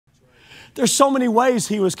There's so many ways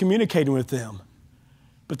he was communicating with them,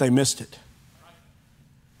 but they missed it.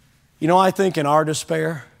 You know, I think in our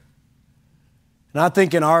despair, and I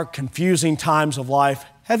think in our confusing times of life,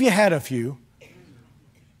 have you had a few?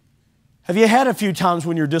 Have you had a few times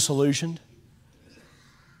when you're disillusioned?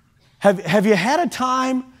 Have you had a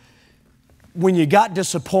time when you got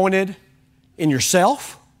disappointed in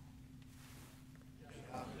yourself?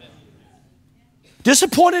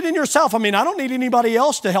 Disappointed in yourself. I mean, I don't need anybody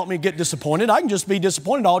else to help me get disappointed. I can just be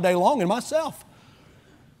disappointed all day long in myself.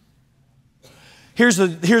 Here's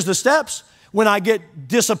the steps. When I get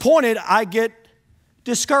disappointed, I get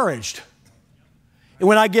discouraged. And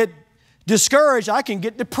when I get discouraged, I can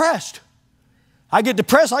get depressed. I get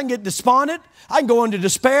depressed, I can get despondent, I can go into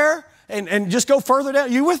despair and just go further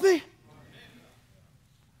down. You with me?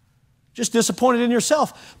 Just disappointed in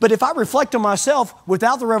yourself. But if I reflect on myself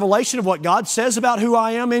without the revelation of what God says about who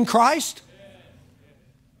I am in Christ,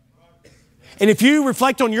 and if you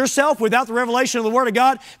reflect on yourself without the revelation of the Word of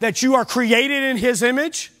God that you are created in His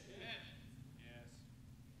image,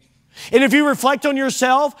 and if you reflect on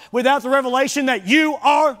yourself without the revelation that you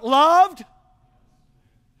are loved,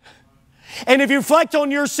 and if you reflect on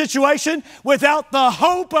your situation without the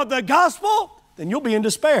hope of the gospel, then you'll be in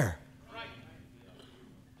despair.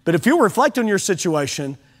 But if you reflect on your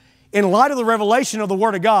situation in light of the revelation of the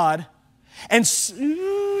Word of God, and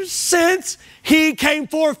since He came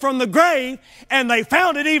forth from the grave and they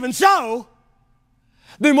found it even so,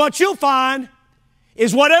 then what you'll find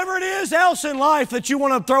is whatever it is else in life that you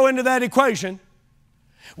want to throw into that equation,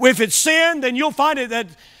 if it's sin, then you'll find it that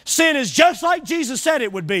sin is just like Jesus said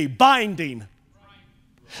it would be, binding.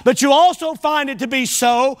 But you also find it to be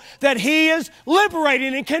so that He is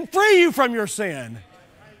liberating and can free you from your sin.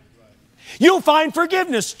 You'll find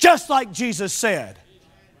forgiveness just like Jesus said.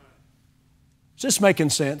 Is this making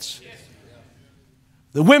sense?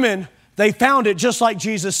 The women, they found it just like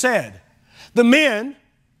Jesus said. The men,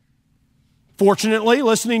 fortunately,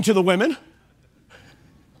 listening to the women,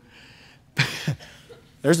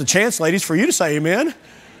 there's a chance, ladies, for you to say amen.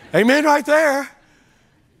 Amen right there.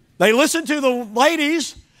 They listened to the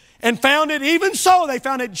ladies and found it even so. They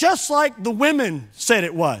found it just like the women said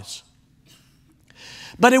it was.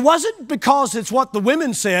 But it wasn't because it's what the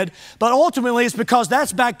women said, but ultimately it's because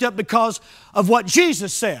that's backed up because of what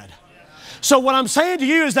Jesus said. So what I'm saying to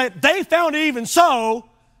you is that they found it even so,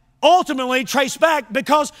 ultimately traced back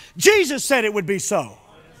because Jesus said it would be so.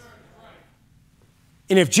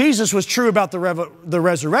 And if Jesus was true about the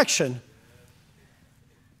resurrection,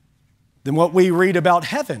 then what we read about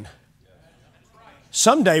heaven,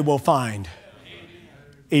 someday we'll find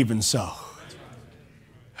even so.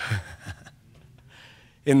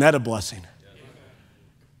 Isn't that a blessing?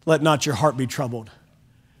 Let not your heart be troubled.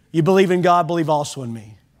 You believe in God, believe also in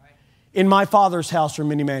me. In my Father's house are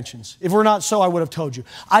many mansions. If it were not so, I would have told you.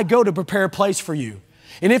 I go to prepare a place for you.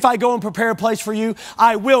 And if I go and prepare a place for you,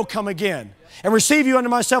 I will come again and receive you unto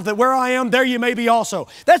myself, that where I am, there you may be also.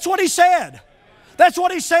 That's what He said. That's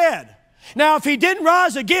what He said. Now, if He didn't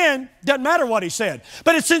rise again, doesn't matter what He said.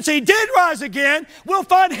 But since He did rise again, we'll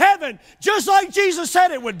find heaven just like Jesus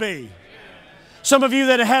said it would be. Some of you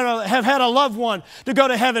that have had a loved one to go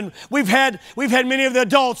to heaven, we've had many of the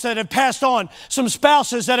adults that have passed on, some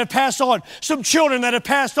spouses that have passed on, some children that have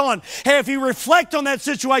passed on. Hey, if you reflect on that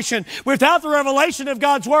situation without the revelation of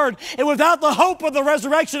God's Word and without the hope of the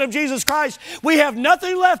resurrection of Jesus Christ, we have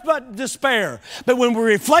nothing left but despair. But when we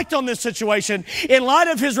reflect on this situation in light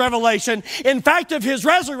of His revelation, in fact of His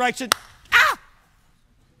resurrection,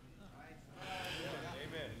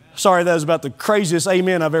 sorry, that was about the craziest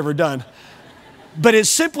amen I've ever done. But it's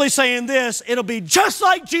simply saying this, it'll be just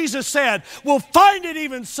like Jesus said. We'll find it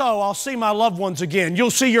even so. I'll see my loved ones again.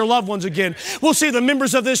 You'll see your loved ones again. We'll see the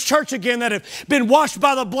members of this church again that have been washed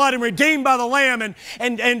by the blood and redeemed by the Lamb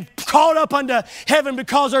and called up unto heaven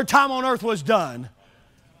because their time on earth was done.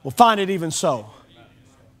 We'll find it even so.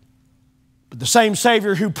 But the same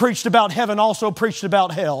Savior who preached about heaven also preached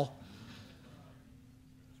about hell.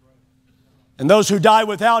 And those who die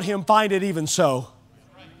without Him find it even so.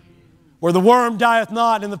 Where the worm dieth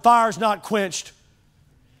not and the fire is not quenched.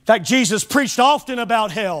 In fact, Jesus preached often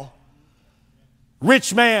about hell.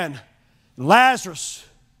 Rich man, Lazarus,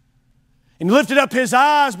 and he lifted up his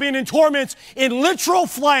eyes being in torments in literal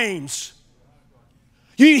flames.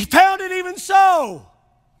 He found it even so.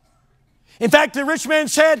 In fact, the rich man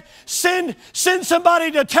said, send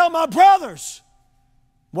somebody to tell my brothers.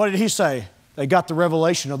 What did he say? They got the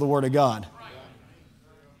revelation of the Word of God.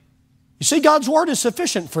 You see, God's Word is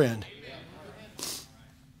sufficient, friend.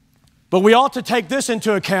 But we ought to take this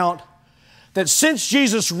into account, that since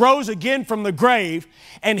Jesus rose again from the grave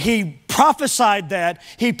and He prophesied that,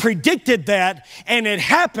 He predicted that, and it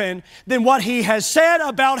happened, then what He has said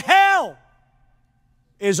about hell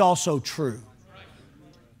is also true.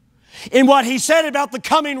 And what He said about the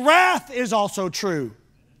coming wrath is also true.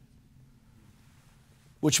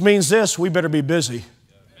 Which means this, we better be busy.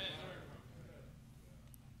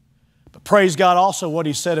 But praise God, also what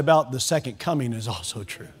He said about the second coming is also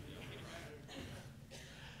true.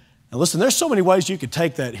 Now listen, there's so many ways you could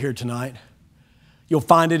take that here tonight. You'll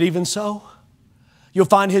find it even so. You'll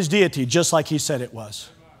find His deity just like He said it was.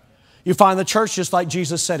 You find the church just like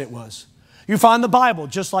Jesus said it was. You find the Bible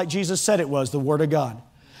just like Jesus said it was, the Word of God.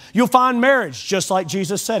 You'll find marriage just like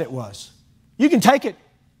Jesus said it was. You can take it.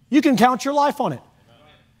 You can count your life on it.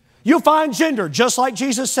 You'll find gender just like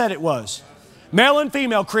Jesus said it was. Male and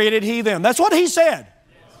female created He them. That's what He said.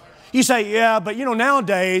 You say, yeah, but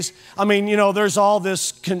nowadays, there's all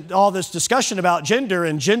this discussion about gender,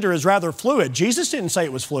 and gender is rather fluid. Jesus didn't say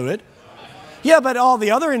it was fluid. Yeah, but all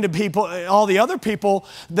the other people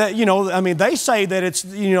that, they say that it's,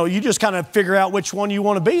 you just kind of figure out which one you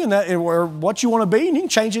want to be in that, or what you want to be, and you can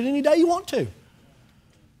change it any day you want to.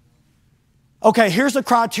 Okay, here's the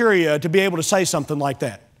criteria to be able to say something like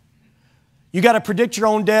that. You got to predict your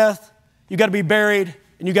own death, you got to be buried,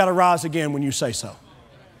 and you got to rise again when you say so.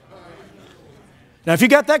 Now, if you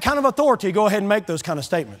got that kind of authority, go ahead and make those kind of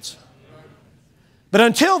statements. But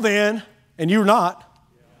until then, and you're not,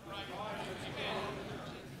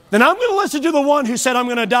 then I'm going to listen to the one who said, I'm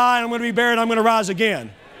going to die, I'm going to be buried, I'm going to rise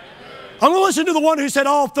again. I'm going to listen to the one who said,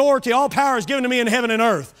 all authority, all power is given to me in heaven and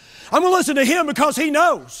earth. I'm going to listen to Him because He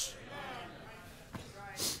knows.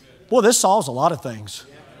 Boy, this solves a lot of things.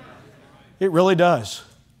 It really does.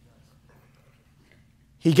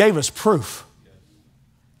 He gave us proof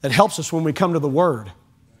that helps us when we come to the Word.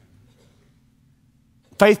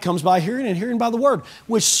 Faith comes by hearing, and hearing by the Word,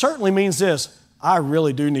 which certainly means this: I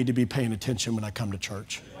really do need to be paying attention when I come to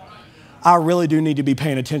church. I really do need to be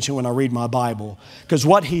paying attention when I read my Bible, because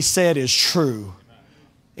what He said is true,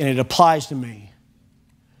 and it applies to me.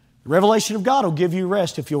 The revelation of God will give you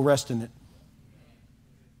rest if you'll rest in it.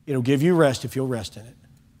 It'll give you rest if you'll rest in it.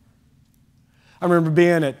 I remember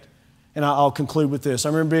being at, and I'll conclude with this, I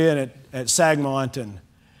remember being at Sagmont, and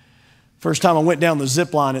first time I went down the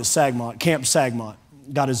zip line at Sagmont, Camp Sagmont,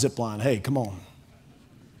 got a zip line. Hey, come on.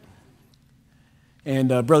 And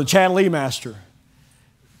Brother Chad Lee Master,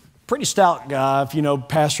 pretty stout guy, if you know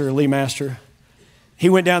Pastor Lee Master. He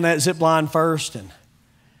went down that zip line first,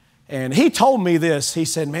 and he told me this. He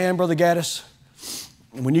said, man, Brother Gaddis,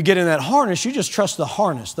 when you get in that harness, you just trust the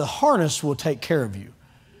harness. The harness will take care of you,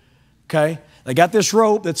 okay? They got this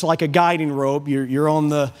rope that's like a guiding rope. You're on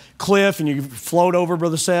the cliff and you float over,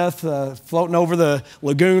 Brother Seth, floating over the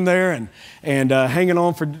lagoon there and hanging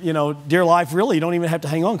on for, dear life. Really, you don't even have to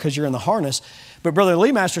hang on because you're in the harness. But Brother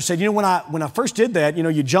Lee Master said, when I first did that,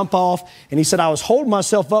 you jump off, and he said, I was holding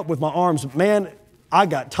myself up with my arms. Man, I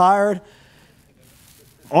got tired.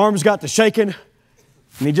 Arms got to shaking,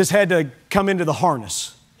 and he just had to come into the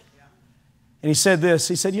harness. And he said this,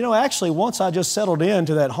 he said, actually, once I just settled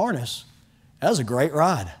into that harness, that was a great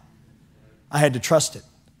ride. I had to trust it.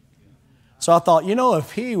 So I thought,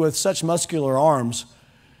 if he with such muscular arms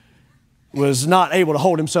was not able to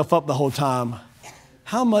hold himself up the whole time,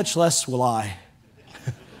 how much less will I?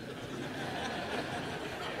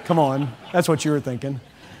 Come on, that's what you were thinking.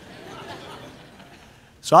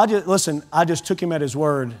 So I just took him at his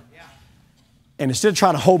word, and instead of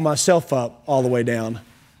trying to hold myself up all the way down,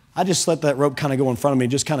 I just let that rope kind of go in front of me,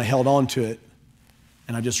 just kind of held on to it.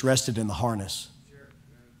 And I just rested in the harness,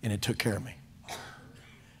 and it took care of me.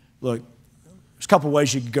 Look, there's a couple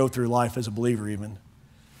ways you could go through life as a believer even.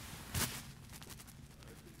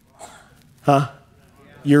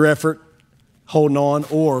 Your effort, holding on,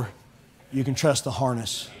 or you can trust the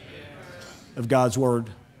harness of God's Word.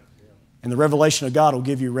 And the revelation of God will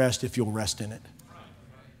give you rest if you'll rest in it.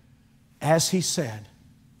 As He said,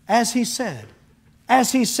 as He said,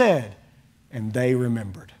 as He said, and they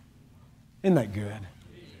remembered. Isn't that good?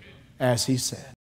 As He said.